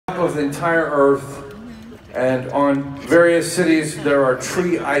of the entire earth, and on various cities there are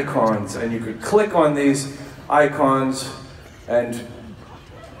tree icons, and you could click on these icons. And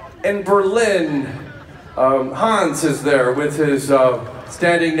in Berlin, Hans is there with his,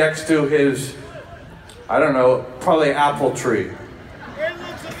 standing next to his, I don't know, probably apple tree.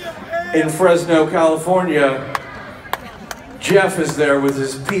 In Fresno, California, Jeff is there with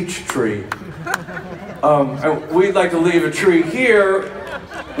his peach tree. And we'd like to leave a tree here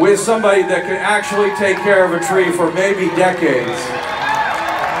with somebody that can actually take care of a tree for maybe decades.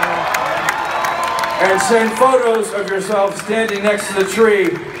 And send photos of yourself standing next to the tree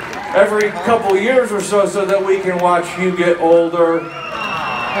every couple years or so, so that we can watch you get older.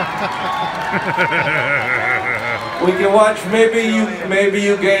 We can watch, maybe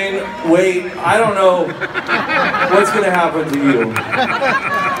you gain weight. I don't know what's going to happen to you.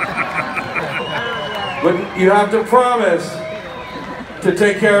 But you have to promise to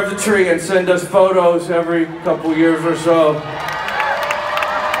take care of the tree and send us photos every couple years or so.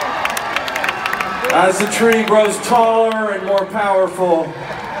 As the tree grows taller and more powerful,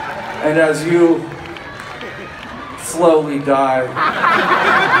 and as you slowly die.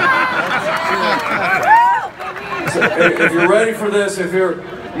 So if you're ready for this,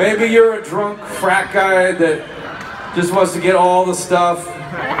 maybe you're a drunk frat guy that just wants to get all the stuff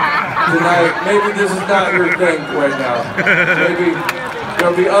tonight. Maybe this is not your thing right now. Maybe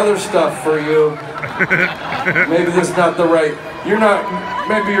there'll be other stuff for you. Maybe this is not the right.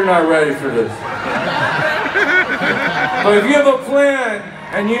 Maybe you're not ready for this. But if you have a plan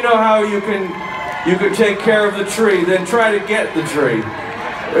and you know how you can take care of the tree, then try to get the tree.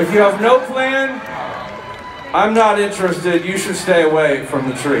 If you have no plan, I'm not interested. You should stay away from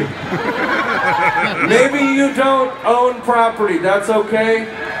the tree. Maybe you don't own property. That's okay.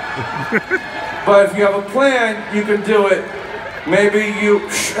 But if you have a plan, you can do it. Maybe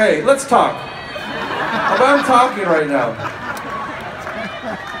hey, let's talk. I'm talking right now.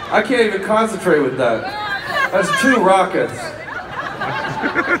 I can't even concentrate with that. That's 2 rockets.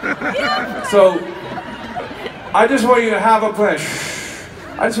 So, I just want you to have a plan.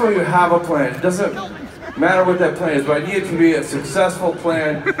 I just want you to have a plan. It doesn't matter what that plan is, but I need it to be a successful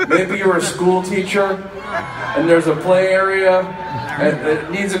plan. Maybe you're a school teacher, and there's a play area, and it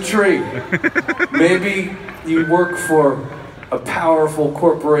needs a tree. Maybe you work for a powerful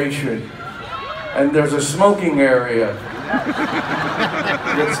corporation, and there's a smoking area.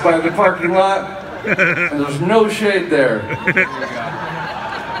 It's by the parking lot, and there's no shade there.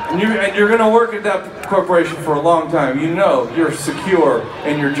 And you're going to work at that corporation for a long time. You know you're secure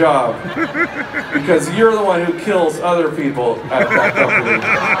in your job because you're the one who kills other people at that company.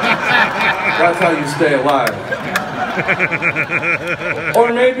 That's how you stay alive.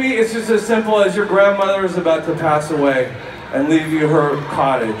 Or maybe it's just as simple as your grandmother is about to pass away and leave you her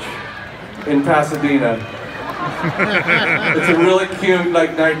cottage in Pasadena. It's a really cute,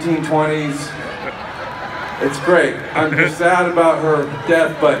 like 1920s. It's great. I'm just sad about her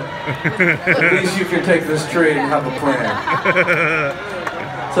death, but at least you can take this tree and have a plan.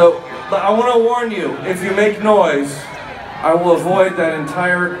 So I want to warn you, if you make noise, I will avoid that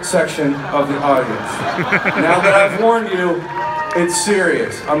entire section of the audience. Now that I've warned you, it's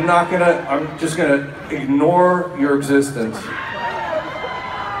serious. I'm just gonna ignore your existence.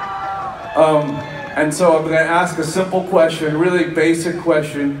 And so I'm gonna ask a simple question, really basic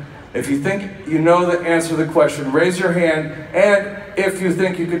question. If you think you know the answer to the question, raise your hand. And if you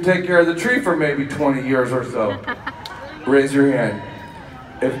think you could take care of the tree for maybe 20 years or so, raise your hand.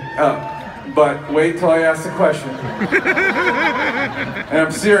 But wait till I ask the question. And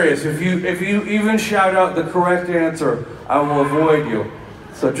I'm serious. If you even shout out the correct answer, I will avoid you.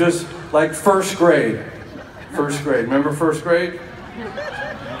 So just like first grade. First grade. Remember first grade?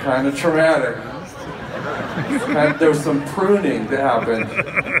 Kind of traumatic. There was some pruning that happened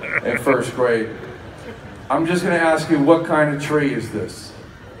in first grade. I'm just going to ask you, what kind of tree is this?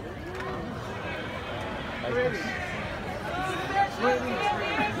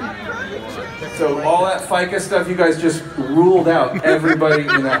 So all that ficus stuff, you guys just ruled out everybody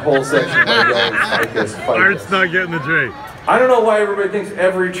in that whole section by yelling ficus, ficus. Art's not getting the tree. I don't know why everybody thinks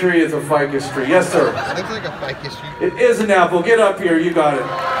every tree is a ficus tree. Yes, sir. It looks like a ficus tree. It is an apple. Get up here. You got it.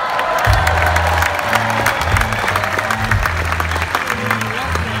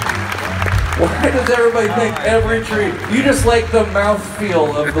 Why does everybody think every tree? You just like the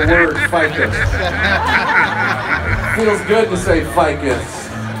mouthfeel of the word ficus. Feels good to say ficus.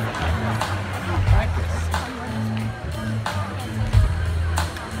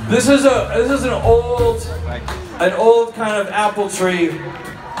 This is an old kind of apple tree.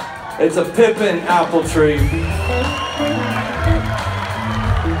 It's a pippin apple tree.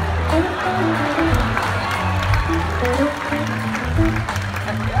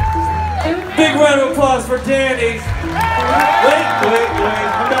 round of applause for Danny. Wait.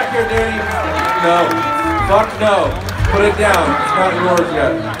 Come back here, Danny. No. Fuck no. Put it down. It's not yours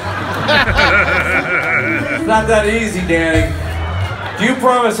yet. It's not that easy, Danny. Do you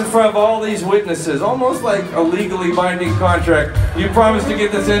promise in front of all these witnesses, almost like a legally binding contract, you promise to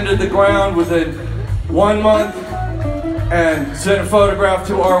get this into the ground within 1 month and send a photograph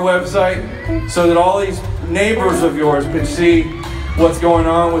to our website so that all these neighbors of yours can see what's going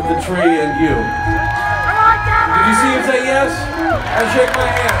on with the tree and you? Did you see him say yes? I shake my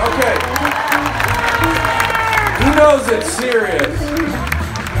hand. Okay. He knows it's serious.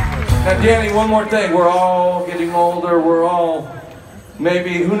 Now, Danny, one more thing. We're all getting older. We're all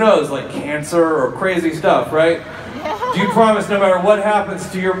maybe, who knows, like cancer or crazy stuff, right? Do you promise no matter what happens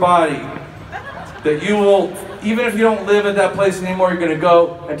to your body that you will, even if you don't live at that place anymore, you're going to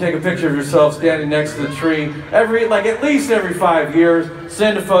go and take a picture of yourself standing next to the tree at least every 5 years,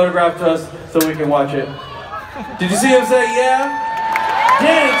 send a photograph to us so we can watch it? Did you see him say yeah?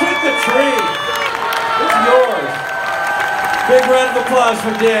 Danny, take the tree. It's yours. Big round of applause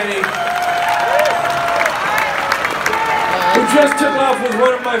for Danny, who just took off with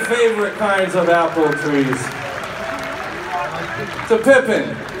one of my favorite kinds of apple trees. It's a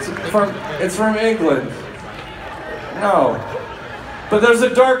pippin. It's from England. No. But there's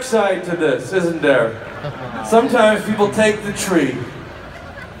a dark side to this, isn't there? Sometimes people take the tree.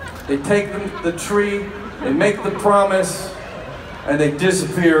 They take the tree, they make the promise, and they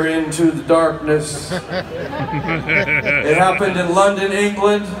disappear into the darkness. It happened in London,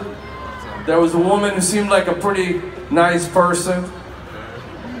 England. There was a woman who seemed like a pretty nice person.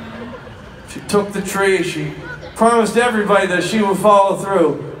 She took the tree, she promised everybody that she would follow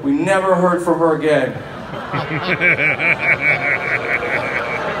through. We never heard from her again.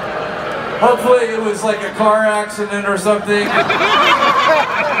 Hopefully it was like a car accident or something.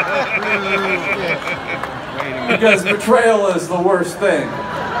 Because betrayal is the worst thing.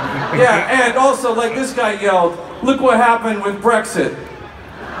 Yeah, and also like this guy yelled, look what happened with Brexit.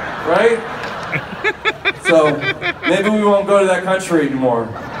 Right? So maybe we won't go to that country anymore.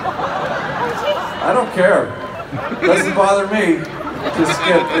 I don't care. It doesn't bother me to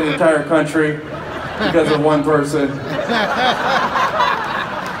skip an entire country because of one person.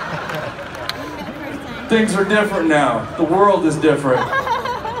 Things are different now. The world is different.